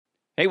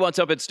Hey, what's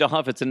up? It's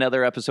DeHuff. It's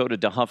another episode of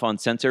DeHuff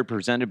Uncensored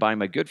presented by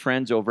my good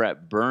friends over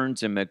at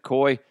Burns and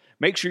McCoy.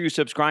 Make sure you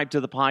subscribe to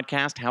the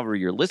podcast, however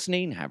you're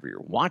listening, however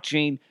you're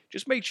watching.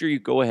 Just make sure you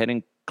go ahead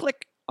and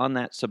click on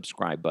that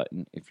subscribe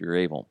button if you're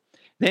able.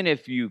 Then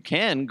if you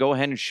can, go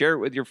ahead and share it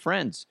with your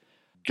friends.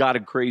 Got a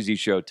crazy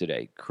show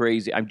today.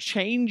 Crazy. I'm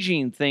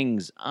changing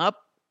things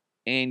up,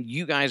 and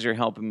you guys are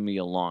helping me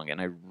along, and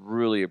I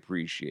really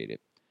appreciate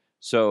it.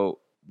 So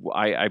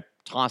I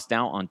tossed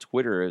out on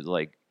Twitter,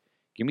 like,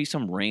 give me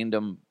some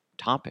random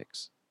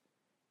topics,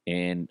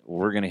 and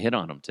we're going to hit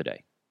on them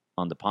today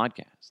on the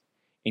podcast.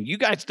 And you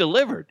guys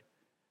delivered.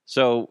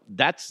 So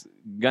that's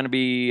going to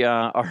be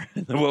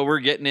what we're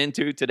getting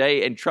into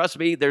today. And trust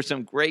me, there's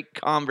some great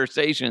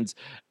conversations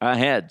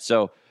ahead.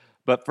 So,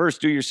 but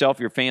first, do yourself,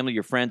 your family,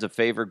 your friends a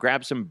favor.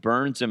 Grab some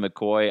Burns and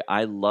McCoy.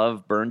 I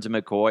love Burns and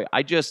McCoy.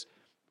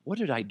 What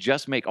did I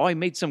just make? Oh, I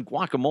made some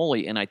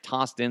guacamole, and I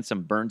tossed in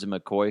some Burns and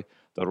McCoy,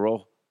 the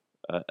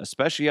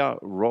Especia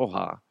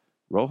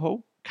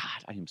Rojo.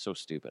 God, I am so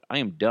stupid. I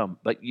am dumb.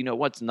 But you know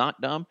what's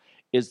not dumb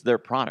is their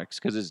products,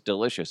 because it's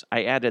delicious.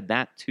 I added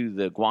that to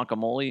the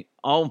guacamole.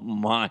 Oh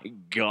my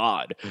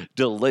God,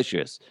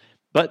 delicious.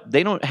 But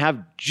they don't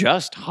have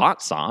just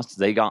hot sauce.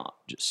 They got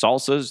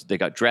salsas, they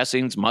got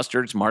dressings,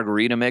 mustards,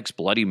 margarita mix,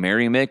 Bloody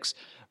Mary mix.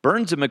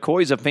 Burns and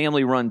McCoy is a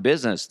family-run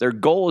business. Their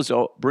goal is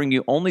to bring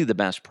you only the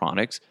best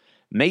products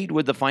made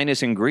with the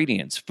finest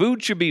ingredients.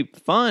 Food should be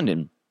fun,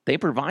 and they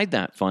provide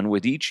that fun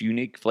with each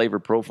unique flavor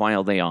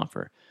profile they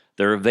offer.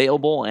 They're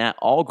available at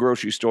all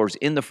grocery stores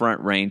in the Front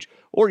Range,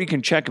 or you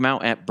can check them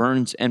out at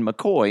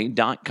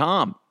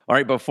burnsandmccoy.com. All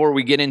right, before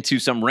we get into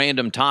some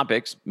random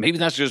topics, maybe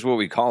that's just what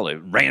we call it,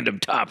 random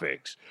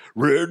topics.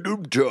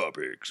 Random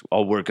topics.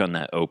 I'll work on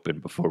that open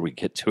before we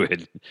get to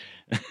it.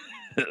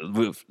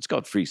 It's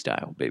called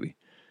freestyle, baby.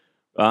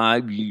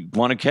 I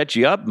want to catch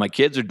you up. My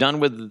kids are done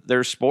with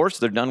their sports.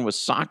 They're done with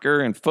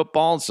soccer and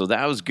football, so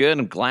that was good.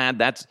 I'm glad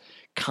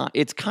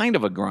it's kind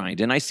of a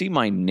grind. And I see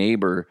my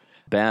neighbor,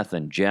 Beth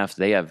and Jeff,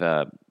 they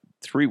have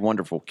 3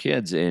 wonderful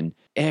kids, and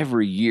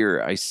every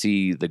year I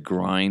see the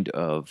grind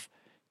of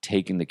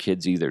taking the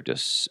kids either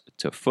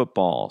to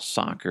football,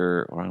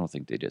 soccer, or I don't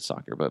think they did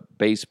soccer, but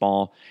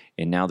baseball,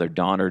 and now their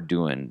daughter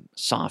doing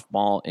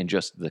softball, and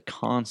just the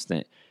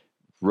constant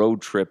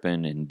road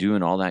tripping and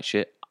doing all that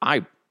shit.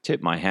 I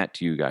tip my hat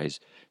to you guys,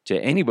 to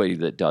anybody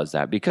that does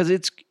that, because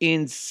it's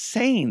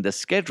insane the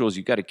schedules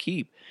you got to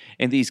keep,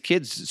 and these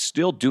kids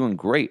still doing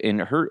great,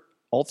 and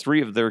all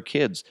 3 of their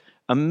kids,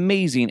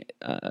 amazing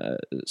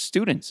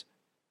students,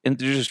 and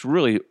they're just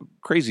really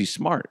crazy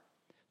smart.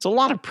 It's a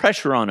lot of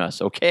pressure on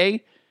us,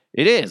 okay?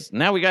 It is.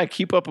 Now we got to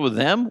keep up with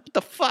them? What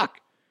the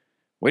fuck?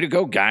 Way to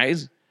go,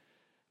 guys.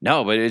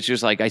 No, but it's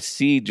just like I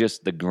see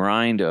just the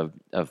grind of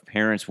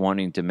parents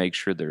wanting to make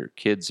sure their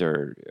kids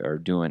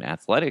are doing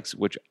athletics,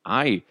 which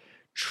I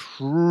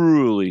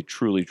truly,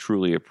 truly,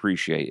 truly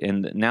appreciate.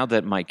 And now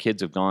that my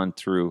kids have gone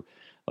through,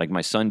 like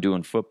my son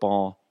doing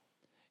football,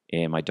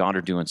 and my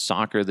daughter doing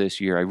soccer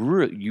this year,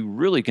 you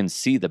really can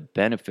see the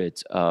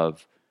benefits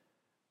of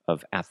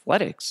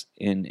athletics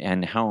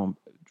and how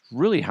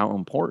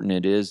important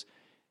it is.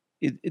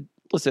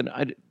 Listen,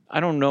 I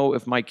don't know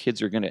if my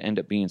kids are going to end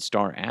up being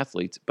star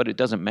athletes, but it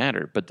doesn't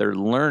matter. But they're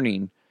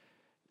learning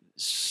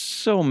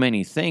so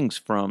many things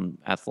from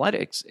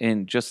athletics,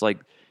 and just like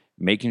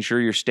making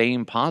sure you're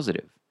staying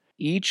positive.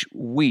 Each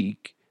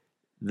week,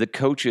 the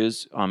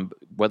coaches,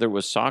 whether it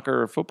was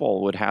soccer or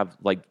football, would have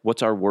like,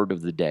 what's our word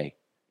of the day?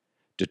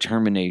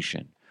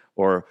 Determination.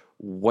 Or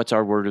what's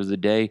our word of the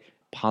day?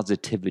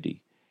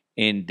 Positivity.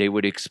 And they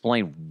would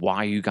explain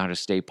why you got to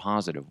stay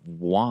positive,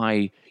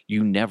 why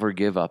you never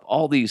give up,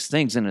 all these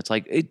things. And it's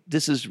like,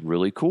 this is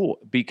really cool,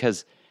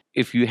 because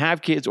if you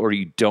have kids or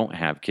you don't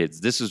have kids,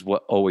 this is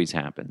what always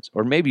happens.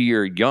 Or maybe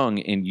you're young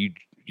and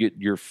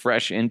you're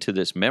fresh into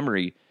this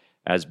memory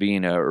as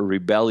being a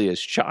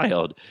rebellious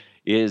child,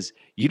 is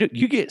you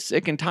get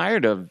sick and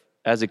tired of,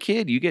 as a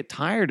kid, you get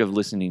tired of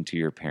listening to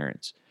your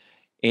parents.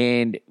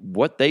 And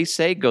what they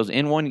say goes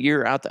in one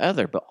ear, out the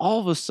other. But all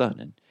of a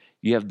sudden,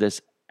 you have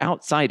this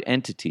outside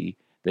entity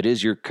that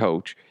is your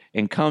coach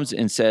and comes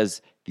and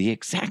says the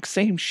exact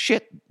same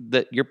shit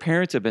that your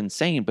parents have been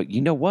saying. But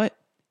you know what?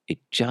 It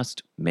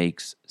just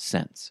makes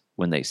sense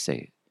when they say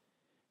it.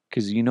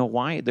 Because you know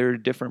why? They're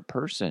a different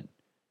person.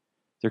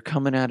 They're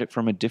coming at it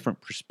from a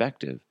different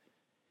perspective.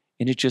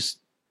 And it just,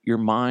 your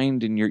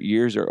mind and your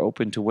ears are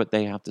open to what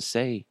they have to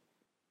say.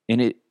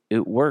 And it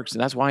works.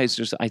 And that's why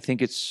I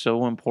think it's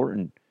so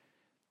important.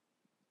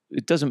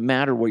 It doesn't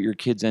matter what your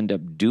kids end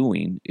up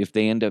doing. If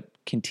they end up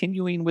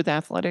continuing with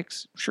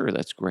athletics, sure,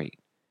 that's great.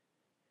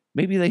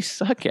 Maybe they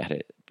suck at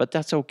it, but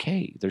that's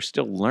okay. They're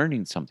still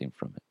learning something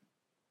from it.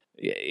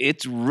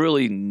 It's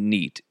really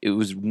neat. It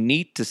was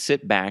neat to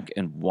sit back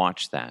and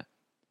watch that.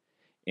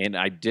 And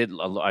I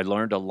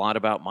learned a lot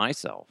about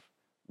myself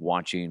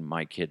watching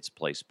my kids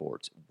play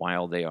sports.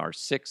 While they are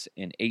 6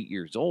 and 8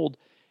 years old,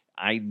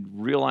 I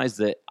realized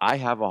that I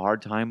have a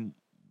hard time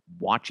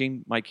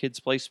watching my kids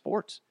play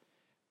sports,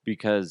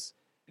 because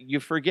you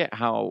forget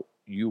how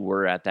you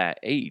were at that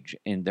age,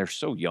 and they're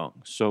so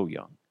young.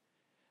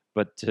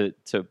 But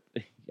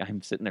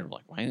I'm sitting there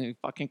like, why didn't you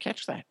fucking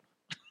catch that?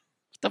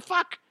 What the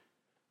fuck?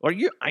 Or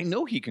I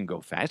know he can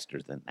go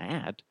faster than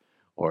that.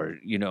 Or,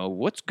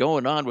 what's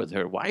going on with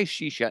her? Why is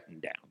she shutting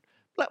down?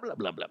 Blah, blah,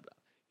 blah, blah,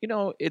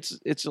 blah.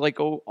 It's like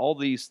all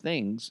these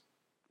things,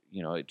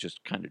 it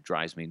just kind of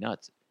drives me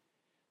nuts.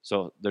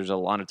 So there's a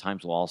lot of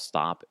times where I'll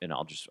stop and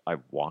I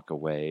walk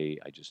away.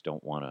 I just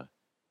don't want to,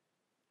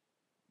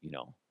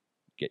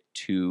 get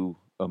too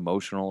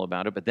emotional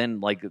about it. But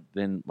then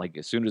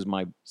as soon as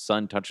my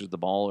son touches the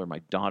ball or my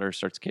daughter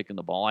starts kicking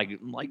the ball, I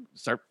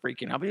start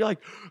freaking out. I'll be like,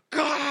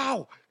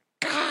 go,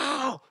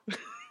 go.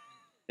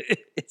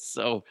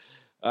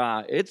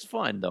 It's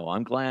fun though.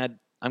 I'm glad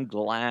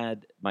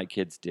my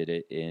kids did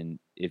it. And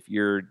if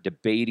you're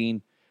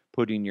debating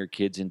putting your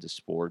kids into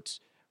sports,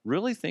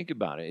 really think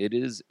about it.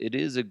 It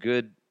is a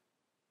good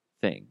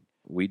thing.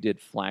 We did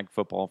flag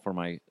football for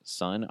my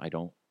son. I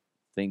don't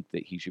think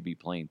that he should be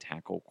playing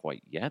tackle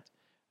quite yet.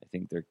 I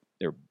think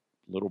their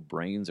little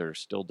brains are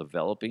still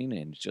developing,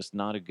 and it's just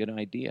not a good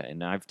idea.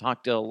 And I've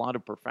talked to a lot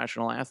of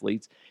professional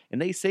athletes,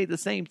 and they say the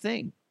same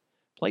thing.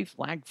 Play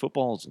flag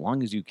football as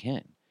long as you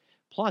can.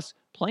 Plus,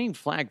 playing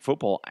flag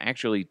football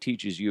actually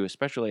teaches you,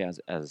 especially as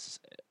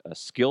a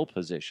skill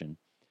position,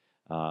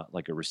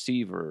 like a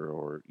receiver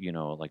or,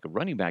 like a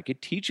running back,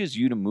 it teaches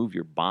you to move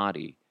your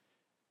body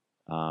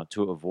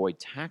to avoid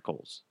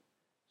tackles.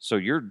 So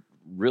you're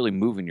really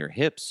moving your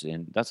hips.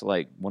 And that's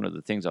like one of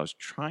the things I was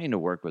trying to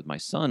work with my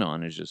son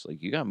on is just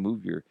like, you got to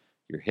move your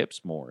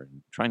hips more,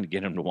 and trying to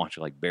get him to watch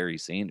like Barry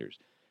Sanders.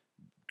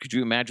 Could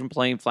you imagine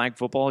playing flag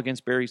football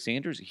against Barry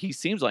Sanders? He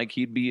seems like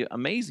he'd be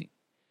amazing.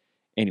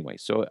 Anyway,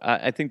 so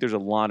I think there's a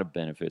lot of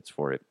benefits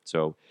for it.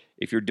 So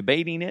if you're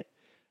debating it,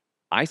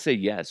 I say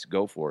yes,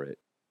 go for it.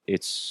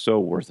 It's so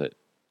worth it.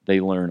 They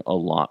learn a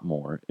lot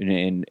more.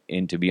 And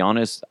to be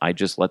honest, I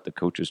just let the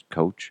coaches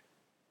coach.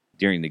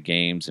 During the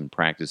games and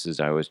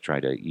practices, I always try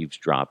to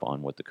eavesdrop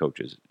on what the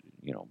coach is,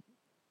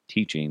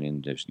 teaching,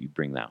 and just you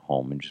bring that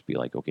home and just be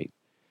like, okay,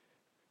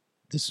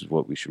 this is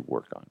what we should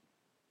work on.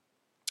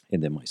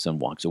 And then my son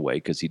walks away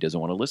because he doesn't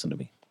want to listen to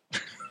me.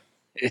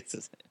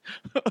 It's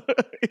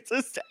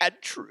a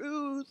sad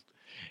truth.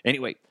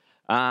 Anyway,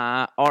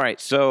 all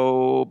right.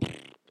 So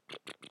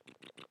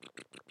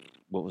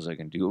what was I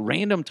going to do?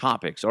 Random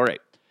topics. All right.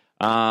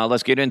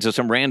 Let's get into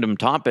some random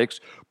topics.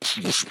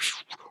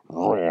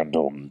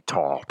 Random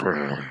topics.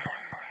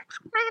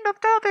 Random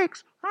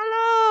topics.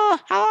 Hello.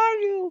 How are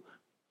you?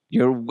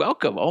 You're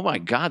welcome. Oh my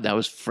God, that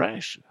was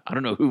fresh. I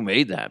don't know who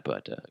made that,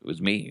 but it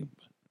was me.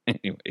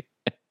 Anyway.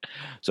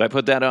 So I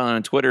put that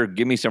on Twitter.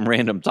 Give me some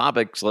random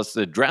topics. Let's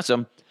address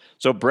them.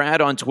 So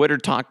Brad on Twitter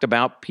talked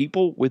about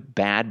people with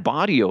bad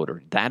body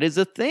odor. That is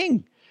a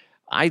thing.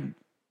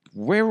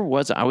 Where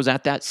was I? I was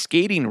at that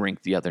skating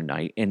rink the other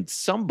night, and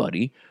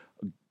somebody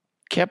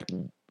kept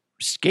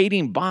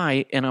skating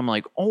by, and I'm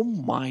like, oh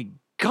my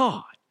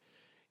God.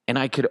 And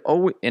I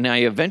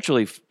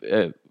eventually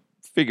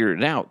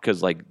figured it out,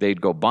 because like they'd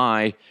go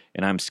by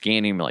and I'm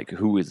scanning like,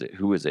 who is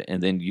it?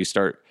 And then you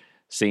start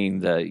seeing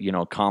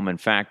the, common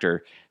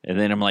factor. And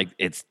then I'm like,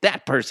 it's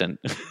that person.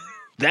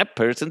 That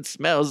person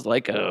smells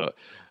like a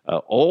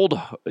old,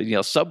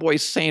 Subway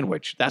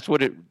sandwich. That's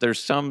what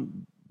there's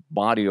some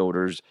body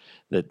odors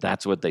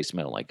that's what they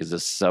smell like, is a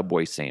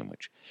Subway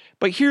sandwich.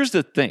 But here's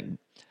the thing.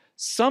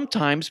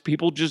 Sometimes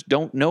people just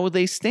don't know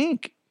they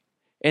stink.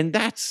 And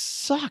that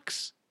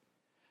sucks,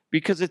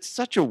 because it's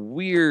such a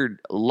weird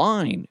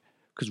line.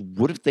 Because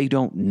what if they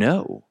don't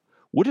know?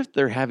 What if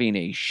they're having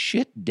a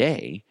shit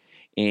day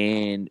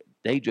and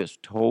they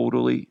just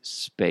totally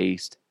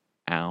spaced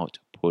out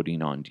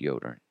putting on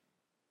deodorant?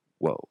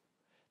 Whoa.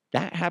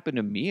 That happened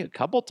to me a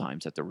couple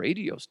times at the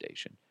radio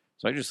station.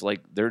 So I just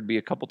there'd be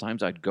a couple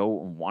times I'd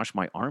go and wash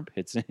my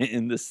armpits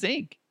in the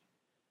sink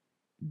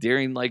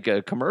during like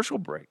a commercial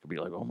break. I'd be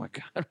like, oh my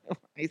God,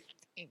 I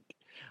stink.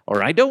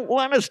 Or I don't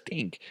want to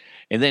stink.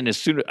 And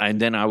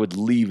then I would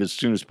leave as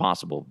soon as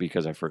possible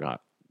because I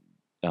forgot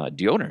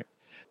deodorant.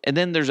 And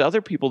then there's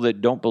other people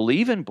that don't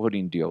believe in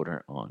putting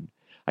deodorant on.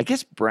 I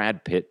guess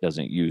Brad Pitt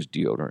doesn't use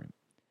deodorant,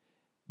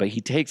 but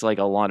he takes like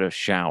a lot of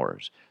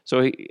showers.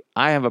 So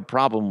I have a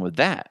problem with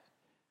that.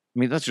 I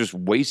mean, that's just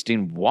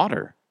wasting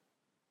water.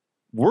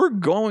 We're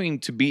going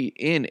to be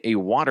in a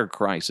water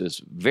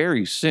crisis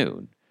very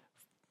soon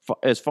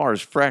as far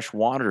as fresh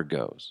water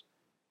goes.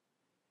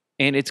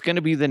 And it's going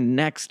to be the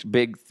next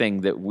big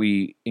thing that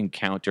we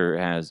encounter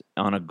as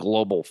on a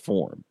global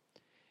form.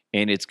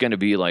 And it's going to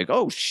be like,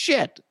 oh,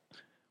 shit,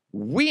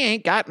 we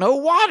ain't got no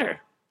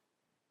water.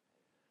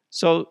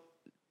 So,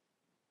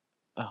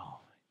 oh, my God.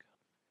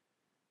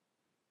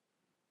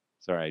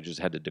 Sorry, I just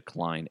had to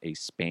decline a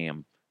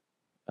spam.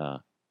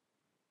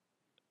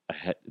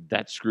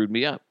 That screwed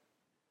me up.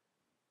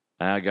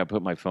 I got to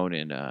put my phone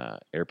in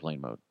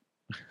airplane mode.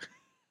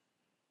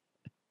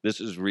 This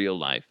is real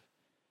life.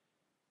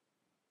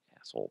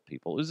 Asshole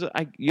people.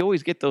 You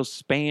always get those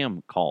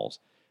spam calls.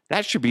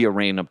 That should be a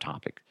random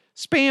topic.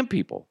 Spam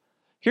people.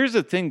 Here's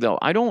the thing, though.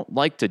 I don't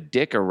like to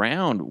dick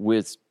around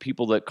with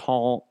people that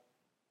call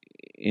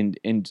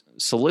and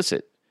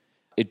solicit.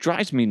 It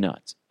drives me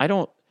nuts.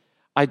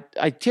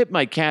 I tip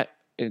my cap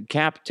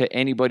to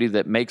anybody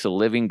that makes a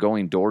living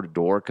going door to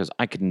door because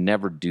I could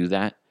never do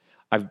that.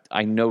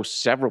 I know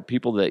several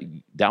people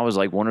that was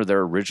like one of their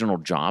original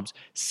jobs.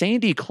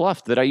 Sandy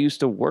Clough that I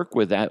used to work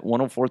with at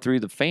 104.3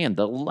 The Fan,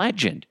 the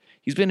legend.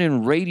 He's been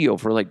in radio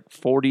for like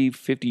 40,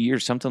 50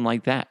 years, something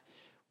like that.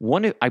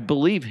 I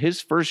believe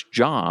his first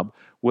job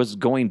was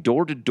going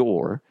door to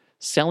door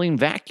selling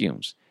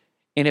vacuums.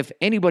 And if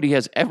anybody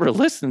has ever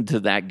listened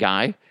to that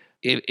guy,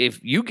 if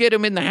you get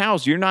him in the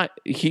house,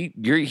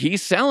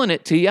 he's selling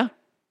it to you.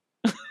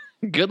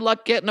 Good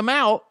luck getting him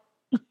out.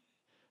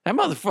 That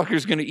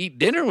motherfucker's going to eat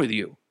dinner with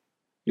you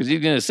because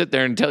he's going to sit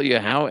there and tell you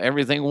how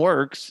everything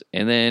works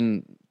and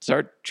then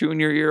start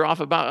chewing your ear off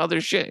about other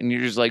shit. And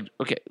you're just like,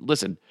 okay,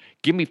 listen,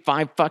 give me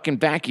 5 fucking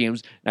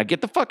vacuums. Now get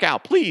the fuck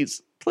out,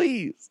 please,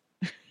 please.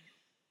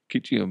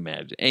 Could you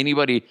imagine?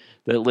 Anybody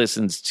that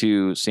listens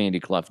to Sandy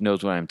Clough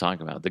knows what I'm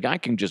talking about. The guy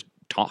can just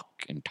talk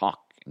and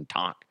talk and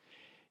talk.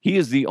 He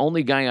is the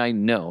only guy I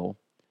know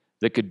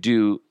that could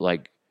do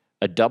like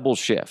a double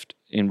shift.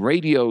 In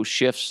radio,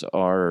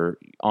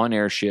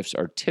 on-air shifts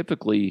are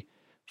typically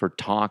for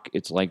talk,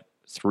 it's like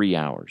 3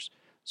 hours.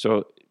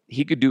 So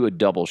he could do a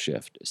double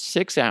shift,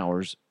 6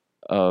 hours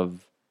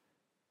of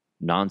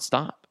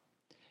nonstop.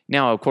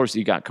 Now, of course,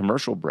 you got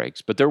commercial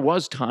breaks, but there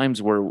was times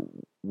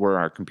where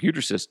our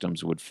computer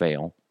systems would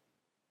fail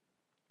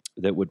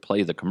that would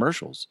play the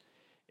commercials.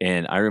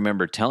 And I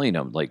remember telling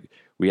him, like,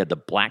 we had the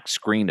black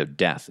screen of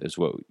death is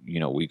what,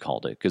 we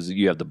called it. Because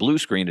you have the blue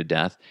screen of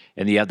death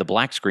and you have the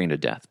black screen of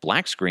death.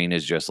 Black screen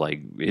is just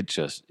like,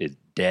 it's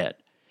dead.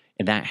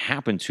 And that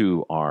happened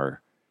to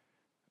our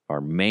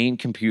main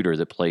computer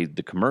that played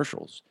the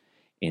commercials.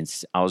 And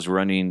I was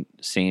running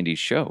Sandy's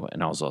show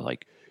and I was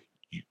like,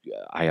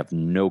 I have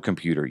no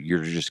computer.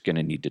 You're just going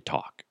to need to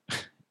talk.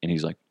 And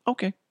he's like,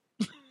 okay.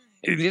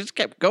 And he just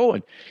kept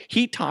going.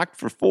 He talked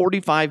for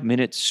 45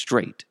 minutes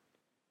straight.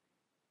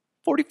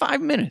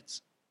 45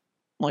 minutes.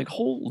 I'm like,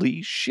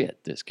 holy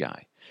shit, this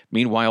guy.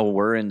 Meanwhile,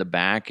 we're in the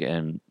back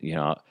and,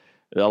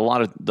 a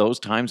lot of those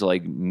times,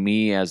 like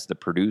me as the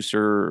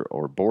producer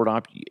or board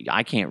op,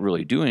 I can't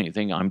really do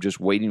anything. I'm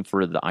just waiting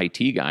for the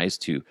IT guys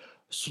to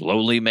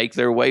slowly make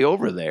their way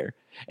over there.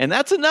 And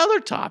that's another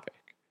topic.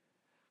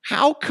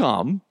 How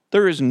come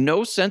there is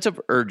no sense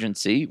of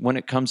urgency when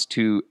it comes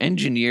to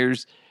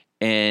engineers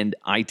and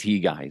IT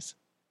guys?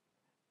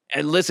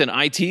 And listen,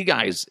 IT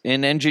guys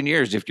and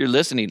engineers, if you're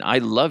listening, I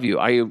love you.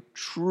 I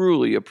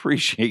truly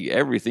appreciate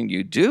everything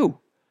you do.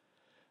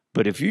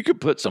 But if you could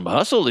put some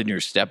hustle in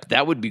your step,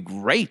 that would be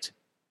great.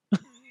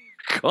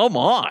 Come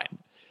on.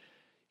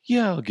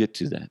 Yeah, I'll get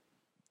to that.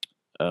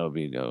 I'll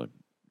be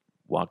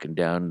walking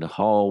down the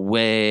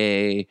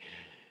hallway.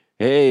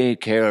 Hey,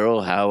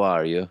 Carol, how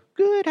are you?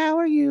 Good, how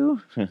are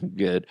you?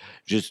 Good.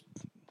 Just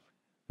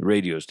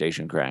radio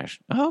station crash.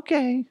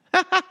 Okay.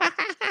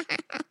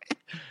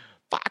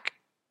 Fuck.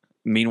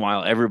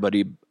 Meanwhile,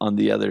 everybody on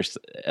the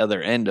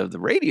other end of the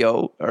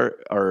radio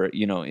or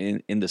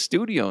in the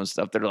studio and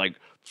stuff, they're like,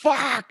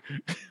 fuck,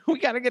 we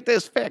got to get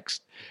this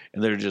fixed.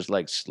 And they're just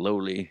like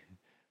slowly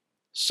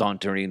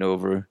sauntering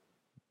over,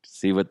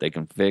 see what they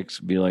can fix,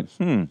 be like,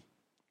 yeah,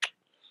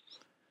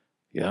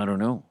 I don't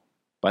know.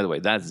 By the way,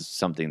 that's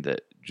something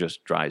that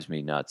just drives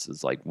me nuts.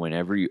 It's like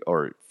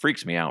it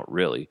freaks me out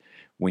really,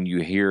 when you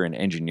hear an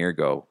engineer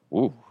go,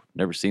 ooh,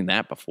 never seen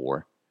that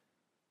before.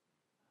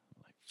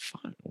 I'm like,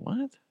 fuck,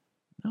 what?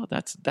 No,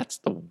 that's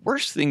the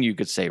worst thing you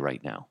could say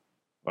right now.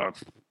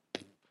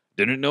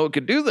 Didn't know it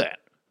could do that.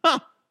 Huh,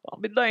 I'll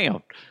be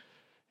damned.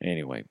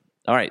 Anyway,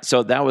 all right,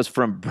 so that was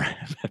from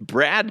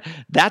Brad.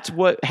 That's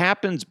what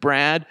happens,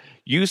 Brad.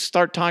 You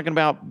start talking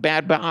about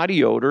bad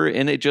body odor,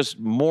 and it just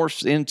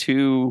morphs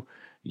into,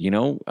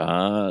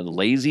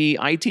 lazy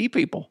IT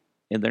people.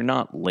 And they're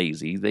not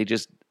lazy. They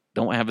just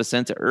don't have a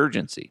sense of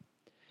urgency.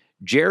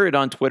 Jared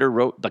on Twitter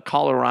wrote the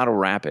Colorado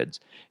Rapids.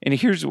 And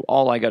here's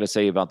all I got to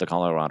say about the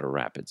Colorado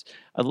Rapids.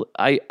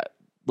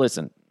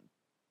 Listen,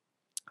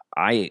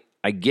 I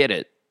get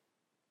it.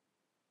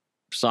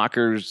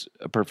 Soccer's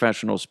a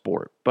professional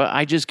sport, but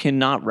I just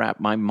cannot wrap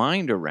my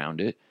mind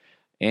around it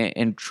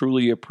and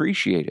truly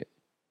appreciate it.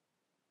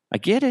 I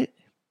get it.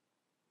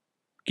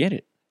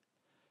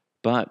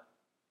 But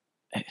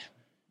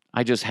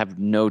I just have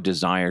no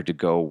desire to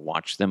go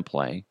watch them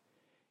play.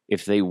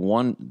 If they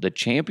won the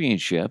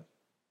championship,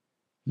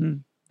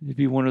 it'd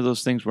be one of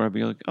those things where I'd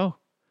be like, oh,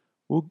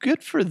 well,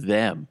 good for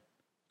them.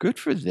 Good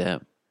for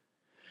them.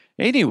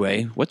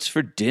 Anyway, what's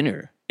for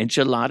dinner?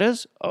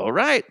 Enchiladas? All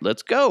right,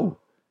 let's go.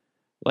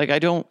 Like, I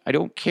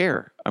don't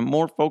care. I'm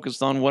more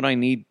focused on what I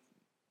need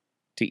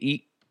to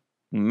eat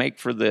and make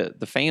for the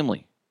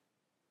family.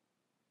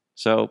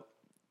 So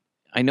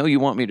I know you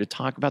want me to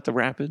talk about the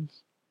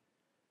Rapids,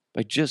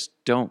 but I just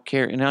don't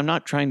care. And I'm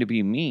not trying to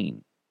be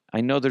mean.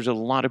 I know there's a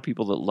lot of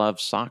people that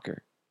love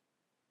soccer,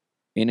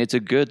 and it's a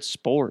good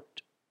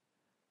sport.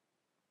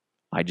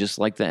 I just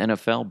like the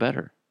NFL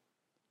better.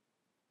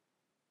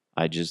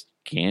 I just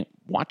can't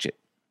watch it.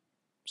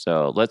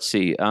 So let's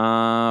see.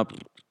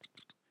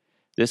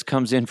 This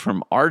comes in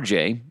from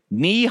RJ.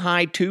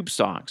 Knee-high tube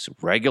socks,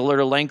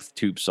 regular length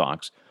tube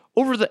socks,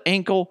 over the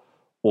ankle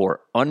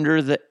or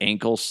under the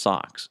ankle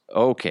socks.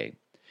 Okay,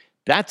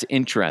 that's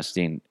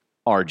interesting,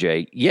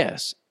 RJ.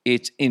 Yes,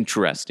 it's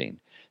interesting.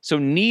 So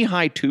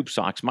knee-high tube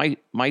socks. My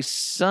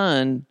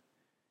son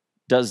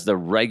does the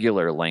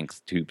regular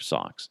length tube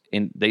socks,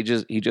 and he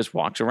just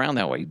walks around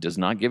that way. He does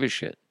not give a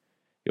shit.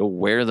 He'll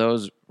wear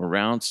those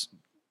around,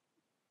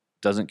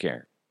 doesn't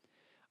care.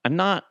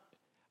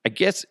 I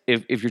guess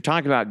if you're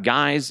talking about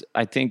guys,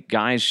 I think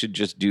guys should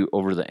just do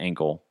over the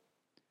ankle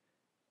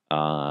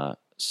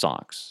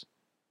socks.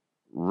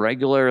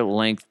 Regular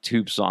length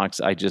tube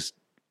socks, I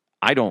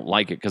don't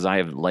like it because I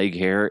have leg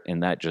hair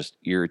and that just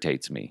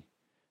irritates me.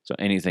 So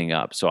anything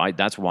up. So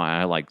that's why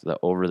I like the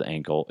over the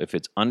ankle. If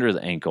it's under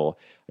the ankle,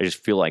 I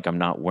just feel like I'm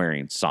not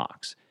wearing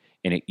socks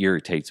and it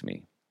irritates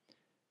me.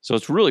 So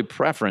it's really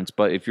preference.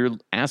 But if you're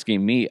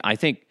asking me, I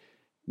think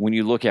when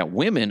you look at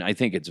women, I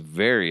think it's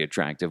very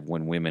attractive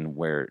when women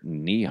wear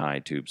knee-high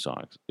tube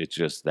socks. It's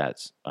just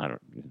it's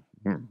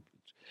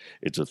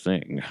a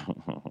thing.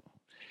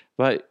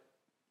 But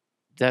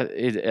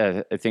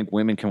I think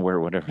women can wear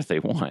whatever they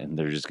want and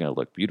they're just going to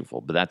look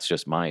beautiful. But that's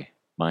just my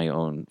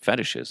own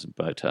fetishes.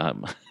 But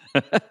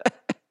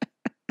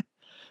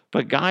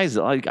but guys,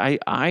 like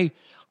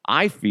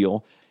I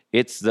feel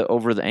it's the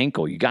over the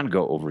ankle. You got to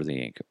go over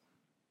the ankle.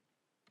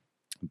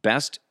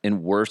 Best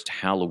and worst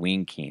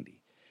Halloween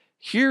candy.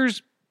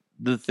 Here's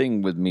the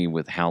thing with me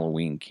with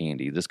Halloween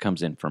candy. This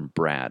comes in from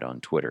Brad on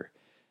Twitter.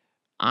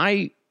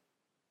 I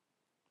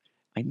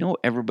know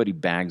everybody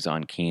bags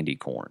on candy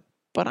corn,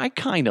 but I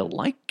kind of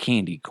like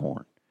candy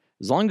corn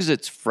as long as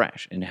it's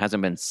fresh and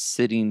hasn't been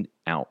sitting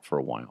out for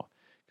a while.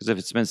 Because if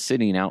it's been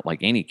sitting out like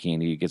any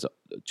candy, it gets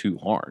too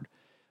hard.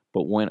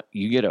 But when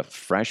you get a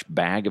fresh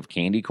bag of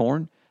candy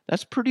corn,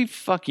 that's pretty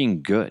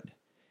fucking good.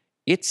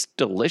 It's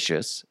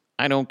delicious.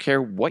 I don't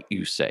care what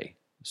you say.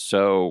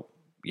 So,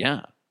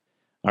 yeah.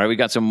 All right, we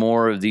got some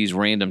more of these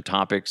random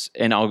topics,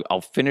 and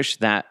I'll finish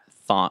that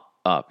thought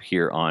up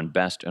here on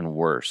best and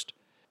worst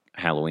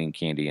Halloween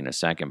candy in a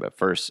second. But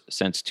first,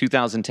 since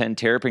 2010,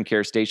 Terrapin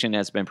Care Station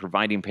has been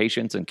providing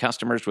patients and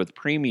customers with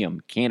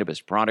premium cannabis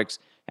products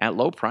at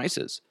low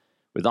prices.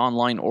 With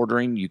online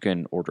ordering, you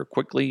can order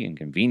quickly and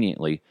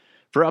conveniently.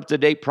 For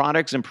up-to-date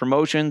products and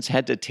promotions,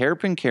 head to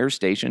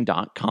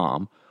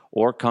terrapincarestation.com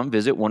or come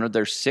visit one of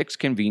their 6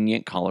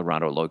 convenient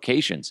Colorado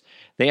locations.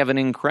 They have an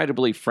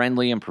incredibly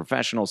friendly and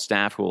professional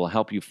staff who will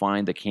help you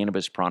find the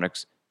cannabis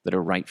products that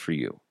are right for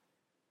you.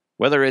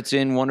 Whether it's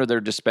in one of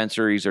their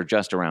dispensaries or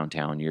just around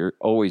town, you're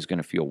always going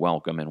to feel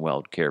welcome and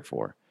well cared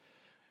for.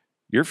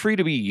 You're free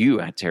to be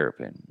you at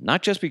Terrapin,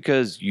 not just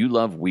because you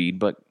love weed,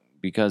 but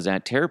because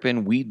at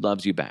Terrapin, weed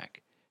loves you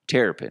back.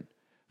 Terrapin,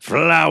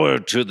 flower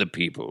to the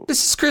people.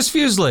 This is Chris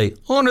Fuseli,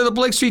 owner of the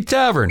Blake Street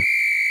Tavern.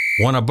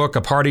 Want to book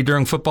a party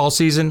during football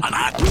season? There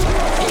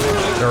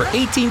are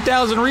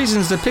 18,000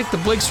 reasons to pick the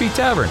Blake Street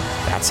Tavern.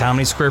 That's how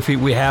many square feet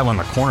we have on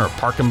the corner of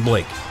Park and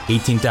Blake.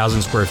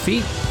 18,000 square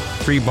feet,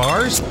 3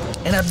 bars,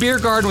 and a beer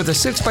garden with a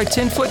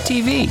 6x10 foot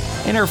TV.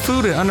 And our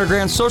food and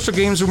underground social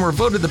games room were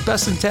voted the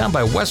best in town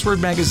by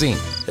Westward Magazine.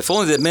 If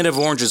only the Men of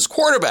Orange's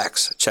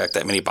quarterbacks checked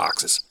that many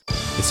boxes.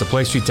 It's the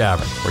Blake Street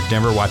Tavern, where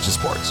Denver watches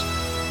sports.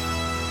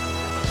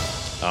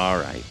 All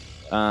right.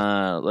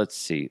 Let's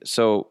see.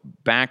 So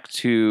back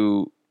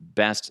to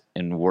best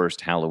and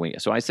worst Halloween.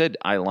 So I said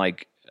I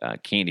like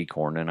candy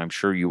corn, and I'm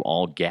sure you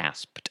all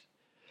gasped.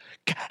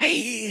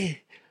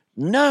 Hey,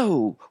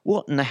 no,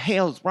 what in the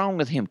hell's wrong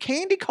with him?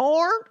 Candy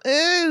corn?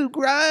 Ooh,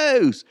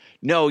 gross.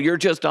 No, you're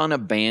just on a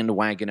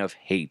bandwagon of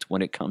hate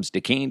when it comes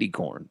to candy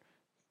corn.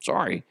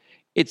 Sorry.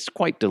 It's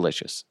quite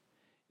delicious.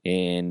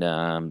 And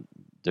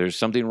there's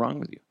something wrong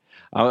with you.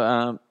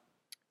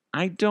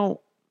 I don't,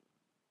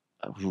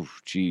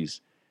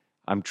 geez.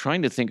 I'm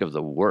trying to think of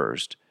the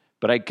worst,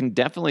 but I can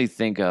definitely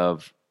think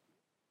of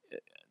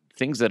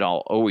things that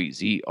I'll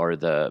always eat are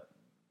the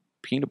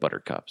peanut butter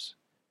cups.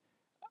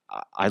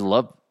 I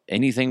love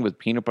anything with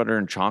peanut butter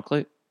and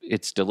chocolate.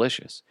 It's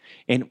delicious.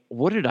 And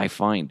what did I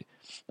find?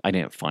 I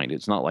didn't find it.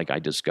 It's not like I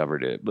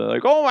discovered it. But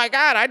like, oh my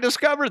God, I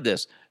discovered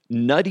this.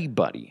 Nutty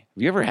Buddy.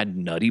 Have you ever had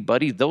Nutty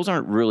Buddy? Those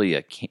aren't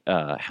really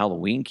a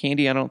Halloween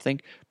candy, I don't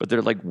think, but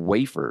they're like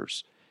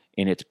wafers,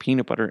 and it's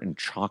peanut butter and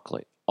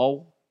chocolate.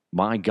 Oh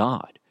my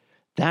God.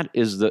 That's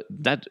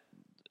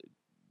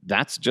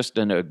just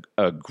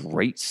a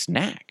great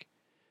snack.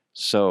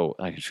 So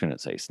I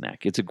shouldn't say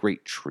snack. It's a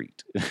great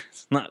treat.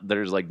 It's not,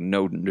 there's like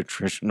no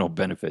nutritional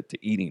benefit to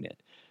eating it,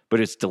 but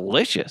it's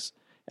delicious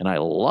and I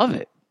love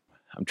it.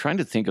 I'm trying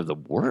to think of the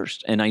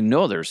worst. And I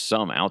know there's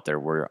some out there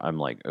where I'm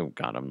like, oh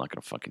God, I'm not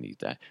going to fucking eat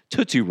that.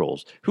 Tootsie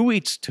Rolls. Who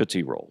eats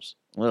Tootsie Rolls?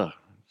 Ugh,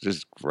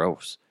 just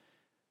gross.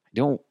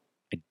 I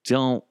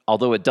don't,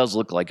 although it does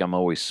look like I'm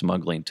always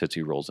smuggling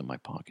Tootsie Rolls in my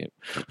pocket.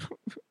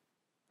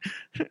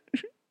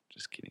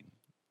 Just kidding.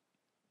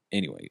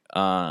 Anyway,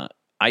 I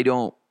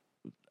don't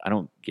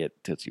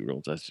get Tootsie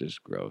Rolls. That's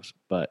just gross.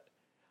 But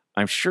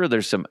I'm sure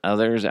there's some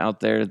others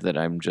out there that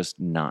I'm just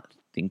not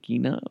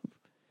thinking of.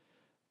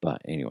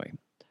 But anyway,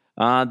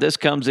 this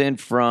comes in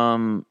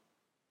from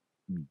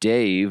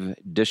Dave.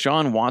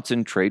 Deshaun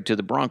Watson trade to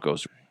the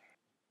Broncos.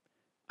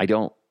 I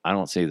don't I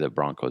don't see the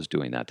Broncos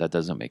doing that. That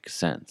doesn't make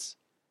sense.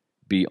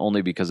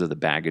 Only because of the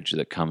baggage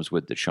that comes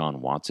with Deshaun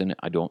Watson.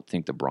 I don't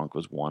think the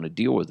Broncos want to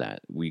deal with that.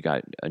 We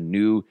got a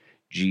new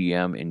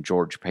GM in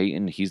George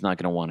Payton. He's not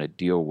going to want to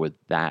deal with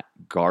that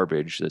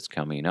garbage that's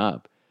coming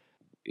up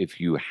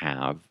if you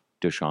have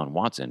Deshaun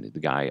Watson. The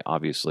guy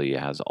obviously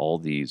has all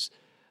these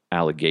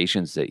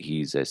allegations that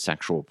he's a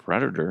sexual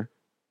predator.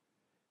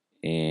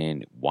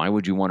 And why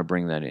would you want to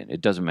bring that in?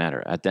 It doesn't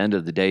matter. At the end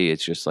of the day,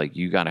 it's just like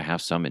you got to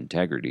have some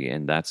integrity,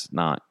 and that's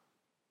bad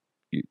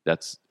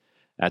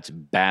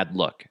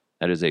luck.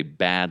 That is a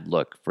bad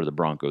look for the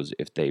Broncos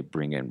if they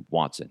bring in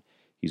Watson.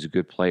 He's a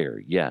good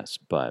player, yes,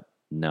 but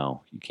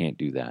no, you can't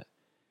do that.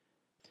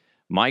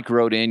 Mike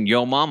wrote in,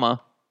 "Yo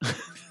mama." Do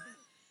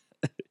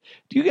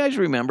you guys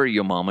remember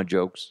Yo mama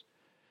jokes?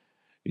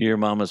 Your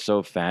mama's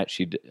so fat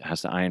she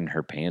has to iron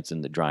her pants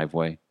in the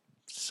driveway.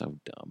 So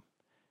dumb.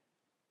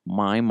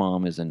 My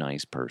mom is a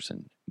nice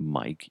person,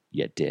 Mike,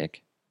 you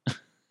dick.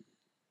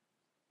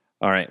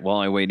 All right, well,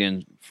 I wait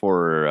in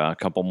for a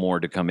couple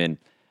more to come in.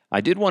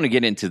 I did want to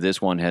get into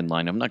this one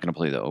headline. I'm not going to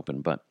play the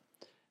open, but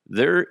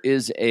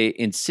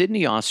in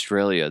Sydney,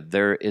 Australia,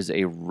 there is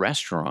a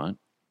restaurant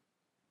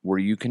where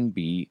you can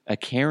be a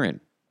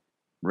Karen.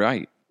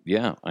 Right,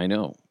 yeah, I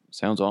know.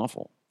 Sounds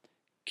awful.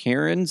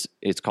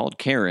 It's called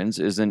Karen's,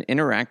 is an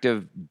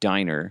interactive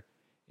diner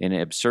and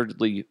an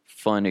absurdly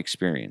fun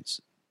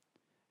experience.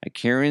 At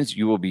Karen's,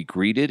 you will be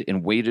greeted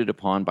and waited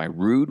upon by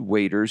rude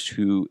waiters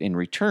who, in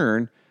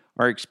return,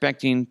 are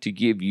expecting to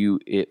give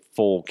you it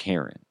full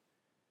Karen.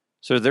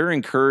 So they're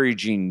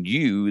encouraging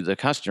you, the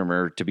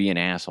customer, to be an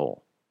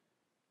asshole.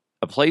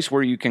 A place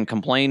where you can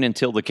complain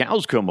until the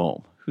cows come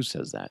home. Who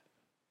says that?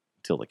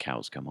 Till the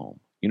cows come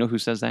home. You know who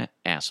says that?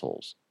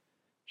 Assholes.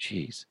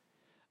 Jeez.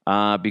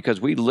 Because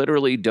we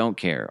literally don't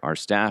care. Our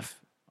staff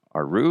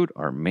are rude.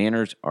 Our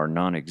manners are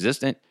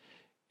non-existent.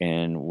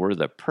 And we're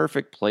the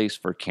perfect place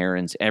for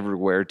Karens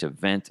everywhere to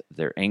vent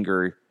their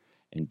anger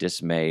and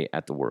dismay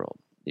at the world.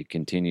 It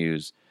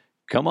continues,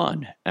 "Come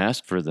on,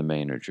 ask for the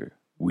manager.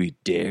 We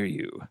dare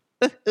you."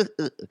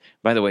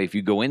 By the way, if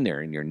you go in there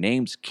and your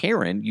name's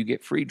Karen, you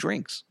get free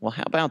drinks. Well,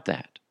 how about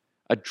that?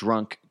 A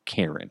drunk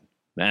Karen.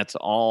 That's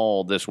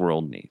all this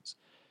world needs.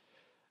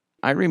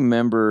 I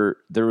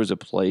remember there was a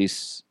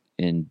place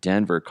in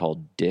Denver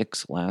called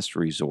Dick's Last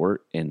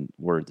Resort, and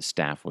where the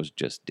staff was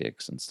just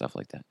dicks and stuff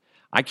like that.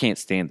 I can't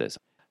stand this.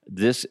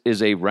 This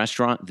is a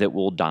restaurant that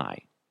will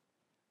die.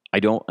 I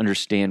don't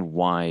understand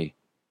why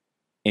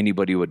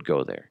anybody would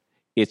go there.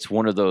 It's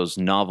one of those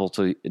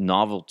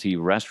novelty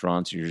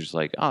restaurants. You're just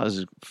like, oh, this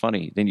is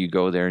funny. Then you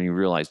go there and you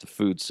realize the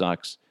food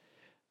sucks.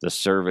 The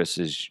service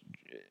is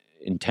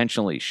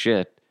intentionally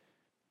shit.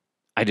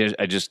 I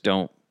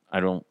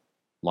don't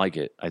like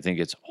it. I think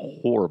it's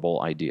a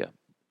horrible idea.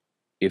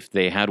 If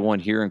they had one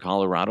here in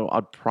Colorado,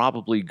 I'd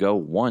probably go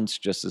once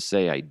just to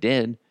say I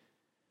did.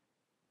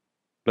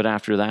 But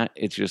after that,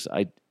 it's just,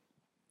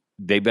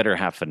 they better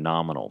have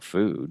phenomenal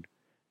food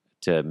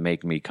to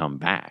make me come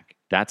back.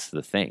 That's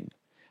the thing.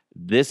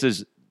 This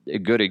is a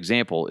good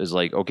example, is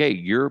like, okay,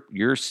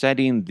 you're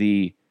setting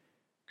the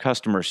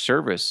customer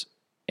service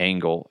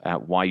angle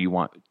at why you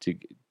want to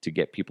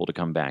get people to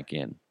come back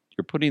in.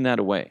 You're putting that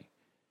away.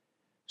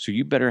 So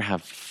you better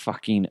have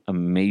fucking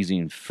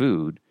amazing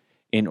food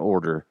in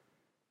order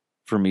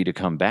for me to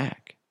come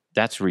back.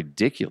 That's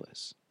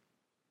ridiculous.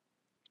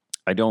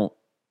 I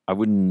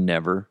would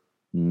never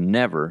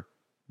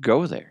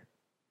go there.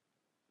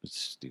 It's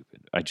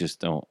stupid. I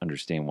just don't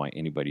understand why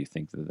anybody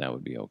thinks that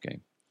would be okay.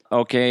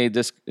 Okay,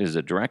 this is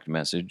a direct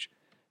message.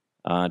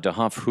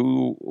 DeHuff,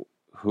 who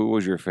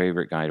was your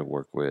favorite guy to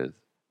work with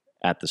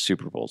at the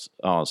Super Bowls?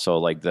 Oh, so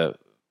like the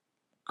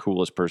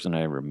coolest person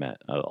I ever met.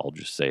 I'll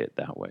just say it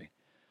that way.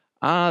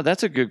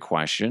 That's a good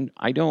question.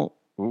 I've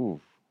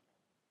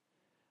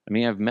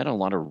met a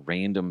lot of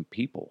random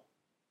people.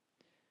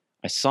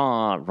 I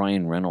saw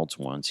Ryan Reynolds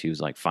once. He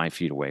was like 5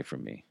 feet away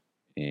from me,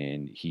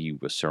 and he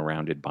was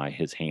surrounded by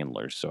his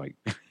handlers, so I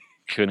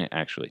couldn't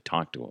actually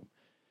talk to him.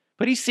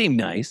 But he seemed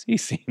nice. He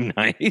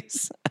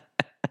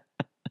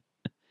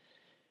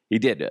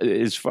did.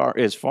 As far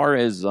as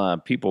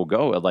people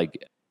go,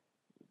 like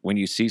when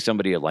you see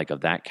somebody like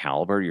of that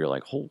caliber, you're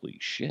like, holy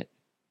shit,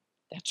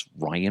 that's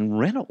Ryan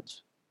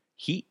Reynolds.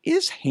 He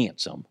is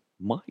handsome.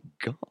 My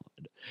God.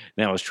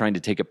 And I was trying to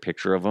take a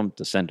picture of him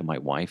to send to my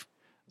wife. I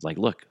was like,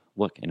 look,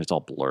 and it's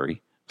all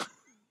blurry.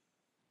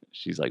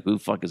 She's like, who the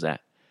fuck is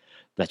that?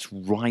 That's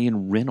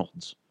Ryan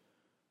Reynolds,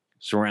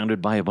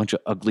 surrounded by a bunch of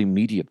ugly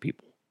media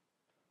people.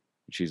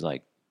 And she's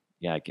like,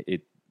 you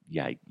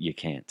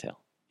can't tell.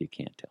 You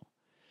can't tell.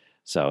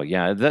 So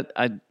yeah,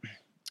 I'm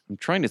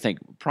trying to think.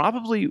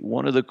 Probably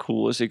one of the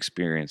coolest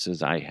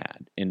experiences I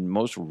had, and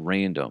most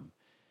random,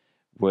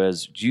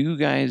 was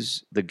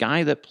the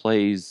guy that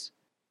plays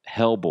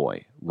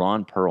Hellboy,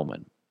 Ron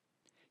Perlman.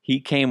 He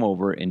came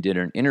over and did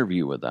an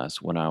interview with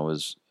us when I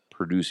was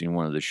producing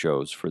one of the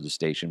shows for the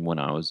station when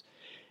I was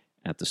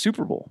at the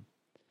Super Bowl.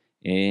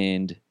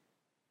 And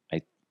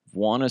I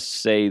want to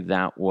say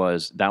that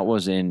was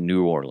in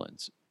New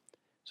Orleans.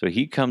 So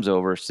he comes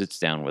over, sits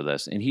down with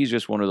us, and he's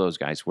just one of those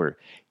guys where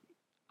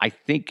I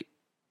think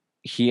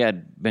he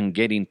had been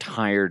getting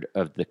tired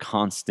of the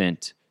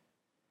constant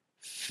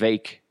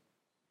fake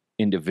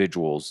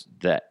individuals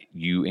that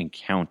you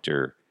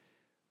encounter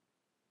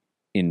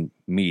in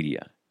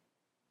media.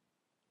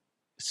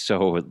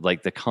 So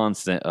like the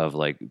constant of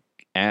like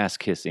ass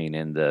kissing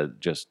and the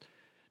just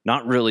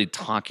not really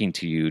talking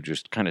to you,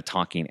 just kind of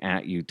talking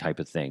at you type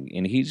of thing.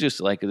 And he's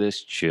just like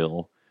this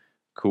chill,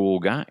 cool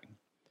guy.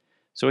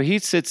 So he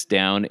sits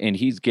down and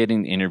he's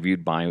getting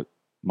interviewed by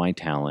my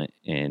talent.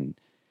 And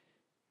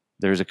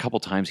there's a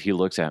couple times he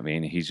looks at me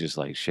and he's just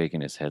like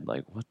shaking his head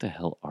like, what the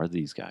hell are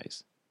these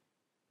guys?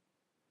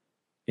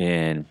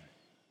 And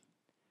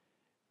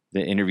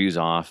the interview's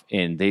off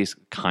and they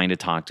kind of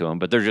talk to him,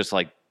 but they're just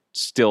like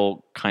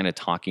still kind of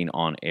talking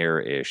on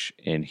air-ish.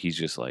 And he's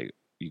just like,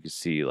 you can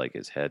see like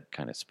his head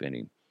kind of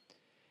spinning.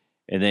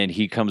 And then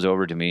he comes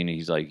over to me and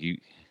he's like,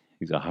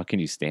 how can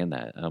you stand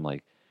that? And I'm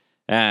like,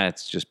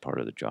 it's just part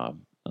of the job.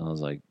 And I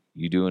was like,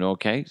 you doing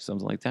okay?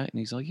 Something like that. And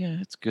he's like, yeah,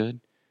 it's good.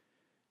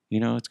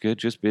 It's good.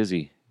 Just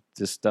busy.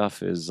 This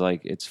stuff is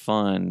like, it's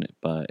fun,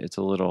 but it's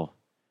a little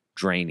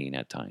draining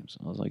at times.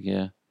 I was like,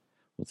 yeah,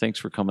 well, thanks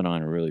for coming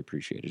on. I really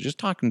appreciate it. Just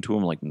talking to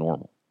him like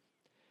normal.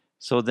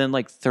 So then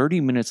like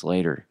 30 minutes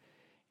later,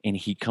 and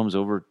he comes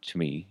over to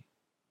me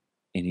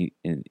and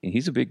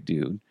he's a big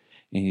dude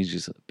and he's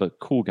just, but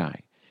cool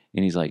guy.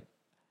 And he's like,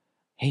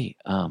 hey,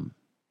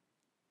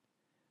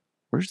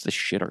 where's the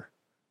shitter?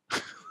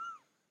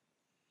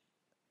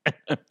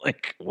 I'm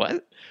like,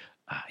 what?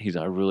 He's,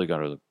 I really got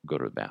to go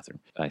to the bathroom.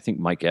 I think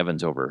Mike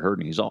Evans overheard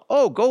and he's all,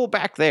 oh, go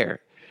back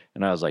there.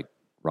 And I was like,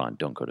 Ron,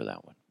 don't go to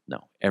that one.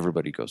 No,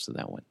 everybody goes to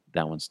that one.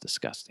 That one's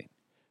disgusting.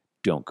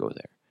 Don't go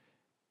there.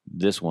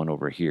 This one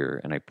over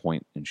here, and I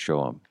point and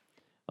show him.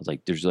 I was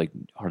like, there's like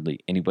hardly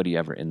anybody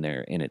ever in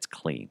there, and it's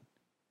clean.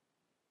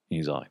 And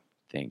he's like,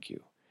 thank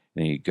you.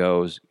 And he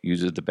goes,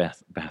 uses the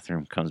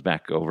bathroom, comes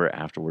back over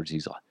afterwards.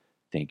 He's like,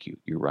 thank you.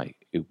 You're right.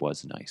 It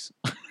was nice.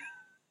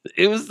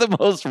 It was the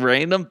most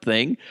random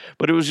thing,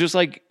 but it was just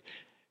like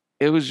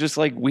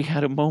we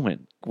had a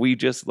moment. We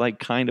just like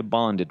kind of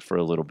bonded for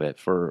a little bit.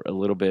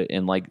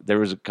 And like there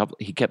was a couple,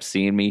 he kept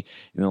seeing me,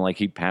 and then like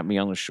he'd pat me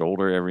on the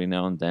shoulder every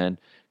now and then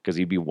because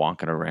he'd be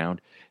walking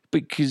around.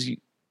 Because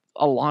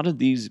a lot of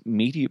these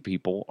media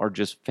people are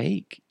just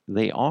fake.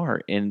 They are.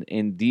 And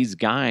these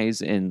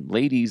guys and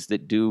ladies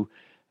that do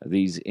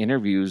these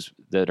interviews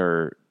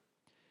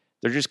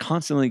they're just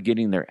constantly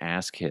getting their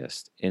ass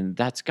kissed. And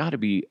that's got to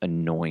be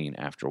annoying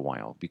after a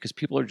while because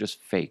people are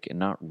just fake and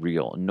not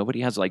real. And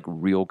nobody has like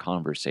real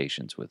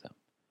conversations with them.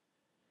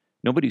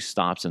 Nobody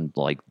stops and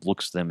like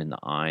looks them in the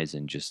eyes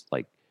and just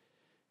like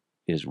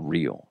is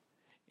real.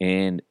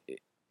 And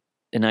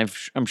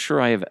I'm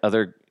sure I have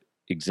other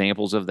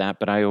examples of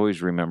that, but I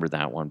always remember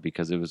that one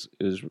because it was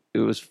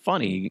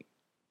funny,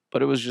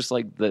 but it was just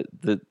like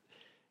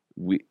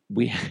we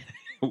we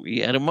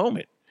had a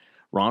moment.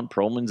 Ron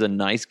Perlman's a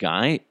nice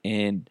guy,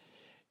 and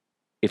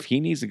if he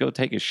needs to go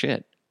take a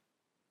shit,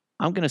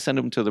 I'm going to send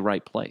him to the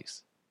right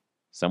place.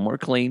 Somewhere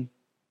clean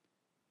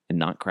and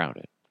not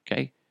crowded,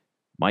 okay?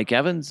 Mike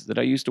Evans, that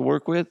I used to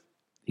work with,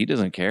 he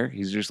doesn't care.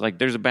 He's just like,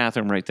 there's a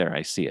bathroom right there.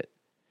 I see it.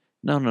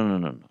 No.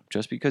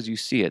 Just because you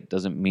see it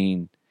doesn't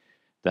mean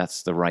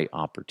that's the right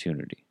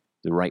opportunity,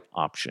 the right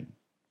option,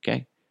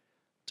 okay?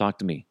 Talk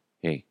to me.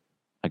 Hey,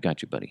 I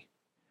got you, buddy.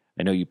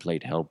 I know you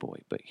played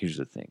Hellboy, but here's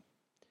the thing.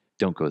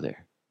 Don't go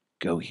there.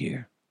 Go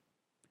here.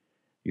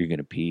 You're going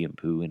to pee and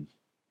poo in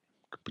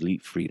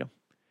complete freedom.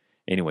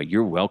 Anyway,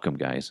 you're welcome,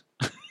 guys.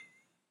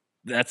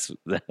 That's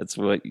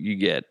what you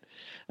get.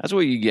 That's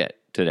what you get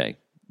today.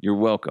 You're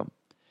welcome.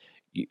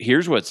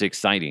 Here's what's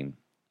exciting.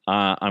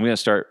 I'm going to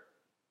start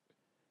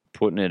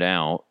putting it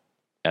out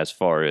as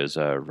far as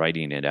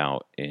writing it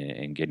out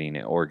and getting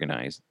it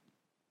organized.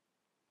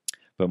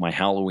 But my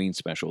Halloween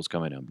special is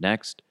coming up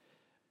next.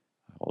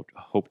 I'll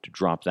hope to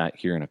drop that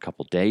here in a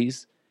couple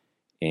days.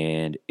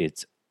 And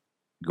it's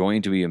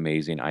going to be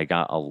amazing. I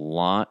got a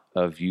lot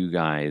of you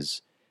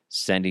guys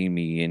sending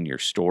me in your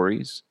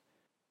stories.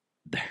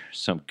 There's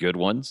some good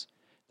ones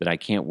that I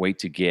can't wait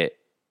to get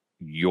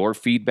your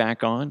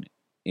feedback on,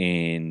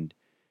 and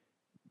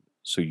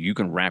so you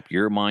can wrap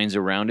your minds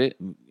around it.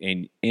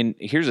 And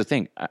here's the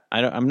thing.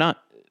 I'm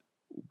not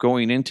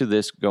going into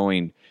this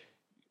going,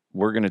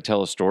 we're going to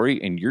tell a story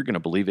and you're going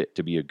to believe it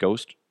to be a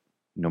ghost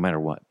no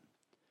matter what.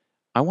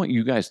 I want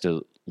you guys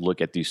to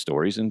look at these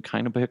stories and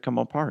kind of pick them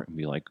apart and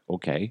be like,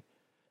 okay,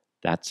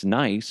 that's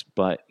nice,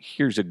 but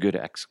here's a good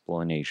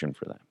explanation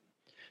for that.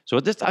 So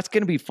that's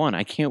going to be fun.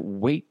 I can't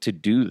wait to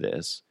do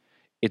this.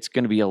 It's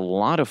going to be a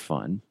lot of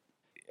fun.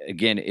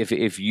 Again,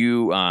 if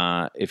you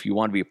want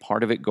to be a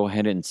part of it, go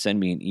ahead and send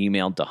me an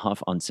email,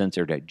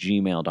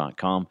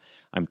 DeHuffUncensored@gmail.com.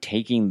 I'm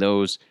taking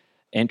those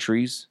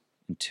entries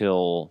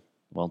until,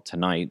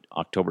 tonight,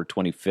 October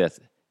 25th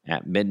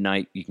at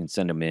midnight. You can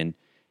send them in.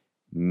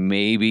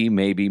 Maybe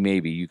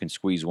you can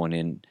squeeze one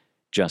in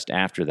just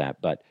after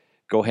that, but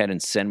go ahead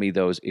and send me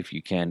those if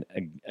you can.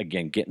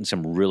 Again, getting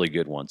some really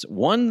good ones.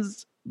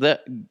 Ones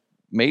that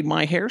made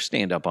my hair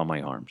stand up on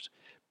my arms.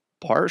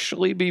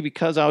 partially be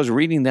because I was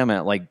reading them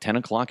at like 10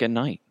 o'clock at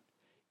night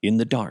in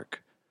the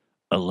dark,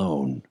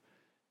 alone.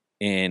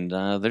 And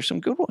there's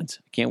some good ones.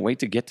 I can't wait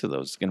to get to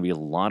those. It's going to be a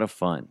lot of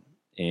fun.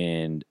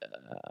 And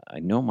I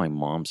know my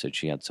mom said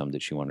she had some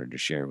that she wanted to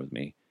share with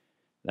me.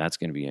 That's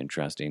going to be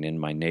interesting. And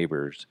my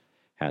neighbors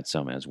had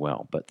some as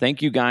well. But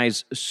thank you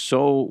guys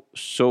so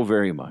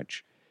very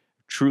much.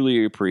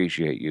 Truly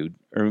appreciate you.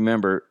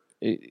 Remember,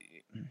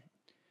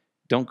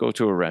 don't go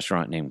to a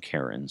restaurant named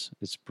Karen's.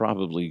 It's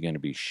probably going to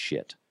be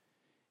shit.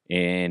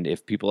 And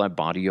if people have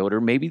body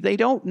odor, maybe they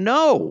don't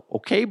know.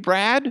 Okay,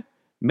 Brad?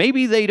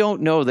 Maybe they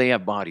don't know they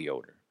have body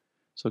odor.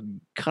 So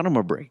cut them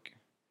a break.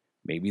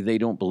 Maybe they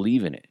don't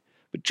believe in it.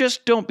 But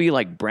just don't be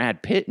like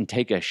Brad Pitt and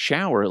take a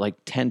shower like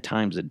 10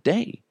 times a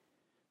day.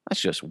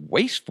 That's just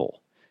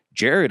wasteful.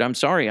 Jared, I'm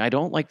sorry, I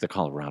don't like the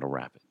Colorado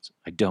Rapids.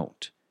 I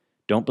don't.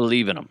 Don't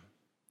believe in them.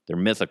 They're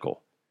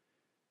mythical.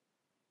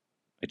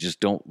 I just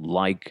don't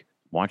like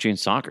watching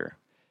soccer.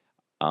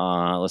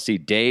 Let's see.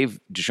 Dave,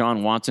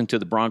 Deshaun Watson to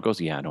the Broncos.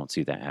 Yeah, I don't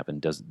see that happen.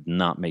 Does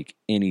not make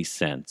any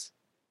sense.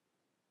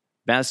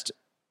 Best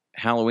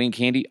Halloween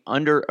candy,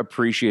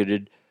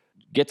 underappreciated,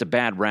 gets a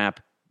bad rap.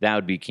 That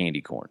would be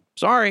candy corn.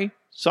 Sorry.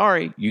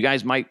 You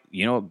guys might,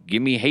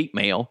 give me hate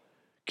mail.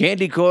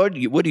 Candy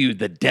corn? What are you,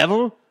 the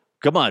devil?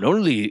 Come on,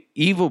 only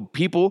evil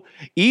people,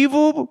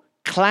 evil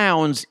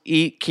clowns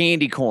eat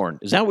candy corn.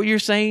 Is that what you're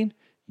saying?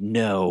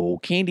 No,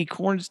 candy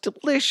corn is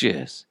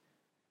delicious.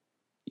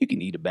 You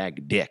can eat a bag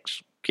of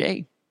dicks,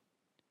 okay?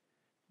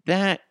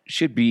 That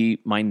should be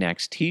my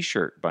next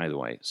t-shirt, by the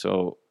way.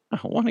 So I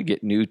want to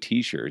get new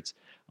t-shirts.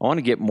 I want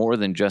to get more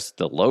than just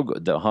the logo,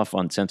 the Huff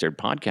Uncensored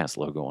podcast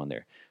logo on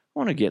there. I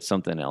want to get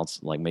something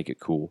else, like make it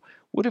cool.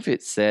 What if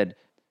it said,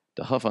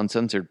 the Huff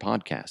Uncensored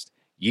podcast,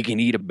 you can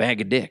eat a bag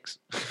of dicks?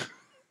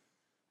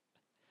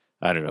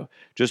 I don't know.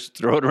 Just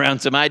throwing around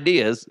some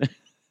ideas.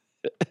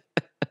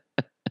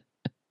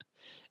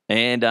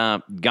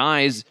 And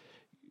guys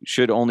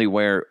should only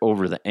wear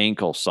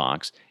over-the-ankle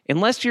socks.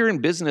 Unless you're in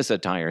business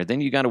attire,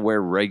 then you got to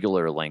wear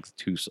regular length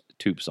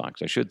tube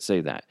socks. I should say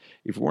that.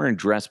 If you're wearing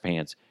dress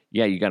pants,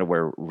 yeah, you got to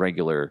wear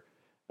regular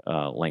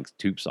length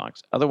tube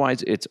socks.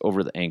 Otherwise, it's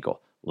over the ankle.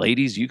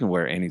 Ladies, you can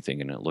wear anything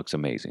and it looks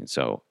amazing.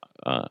 So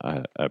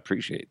I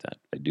appreciate that.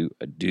 I do.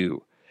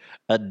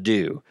 All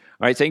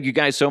right, thank you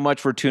guys so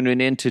much for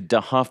tuning in to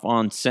DeHuff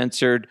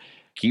Uncensored.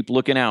 Keep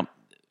looking out.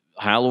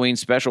 Halloween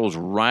specials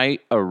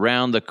right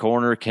around the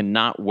corner.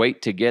 Cannot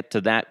wait to get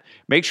to that.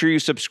 Make sure you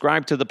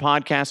subscribe to the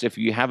podcast. If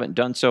you haven't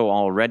done so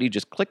already,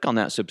 just click on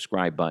that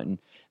subscribe button,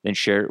 then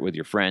share it with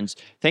your friends.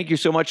 Thank you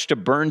so much to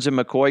Burns and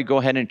McCoy. Go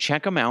ahead and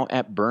check them out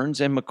at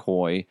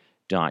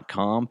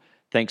burnsandmccoy.com.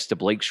 Thanks to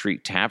Blake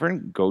Street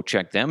Tavern. Go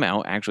check them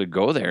out. Actually,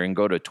 go there and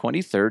go to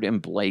 23rd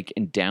and Blake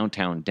in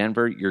downtown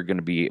Denver. You're going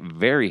to be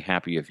very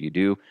happy if you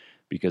do,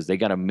 because they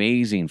got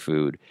amazing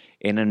food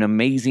and an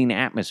amazing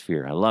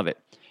atmosphere. I love it.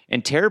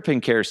 And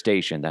Terrapin Care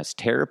Station. That's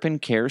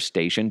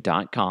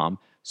terrapincarestation.com,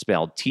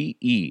 spelled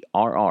TERRAPIN,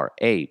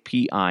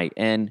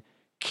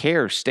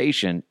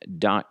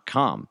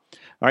 carestation.com.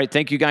 All right,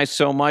 thank you guys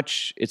so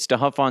much. It's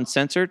DeHuff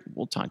Uncensored.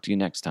 We'll talk to you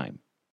next time.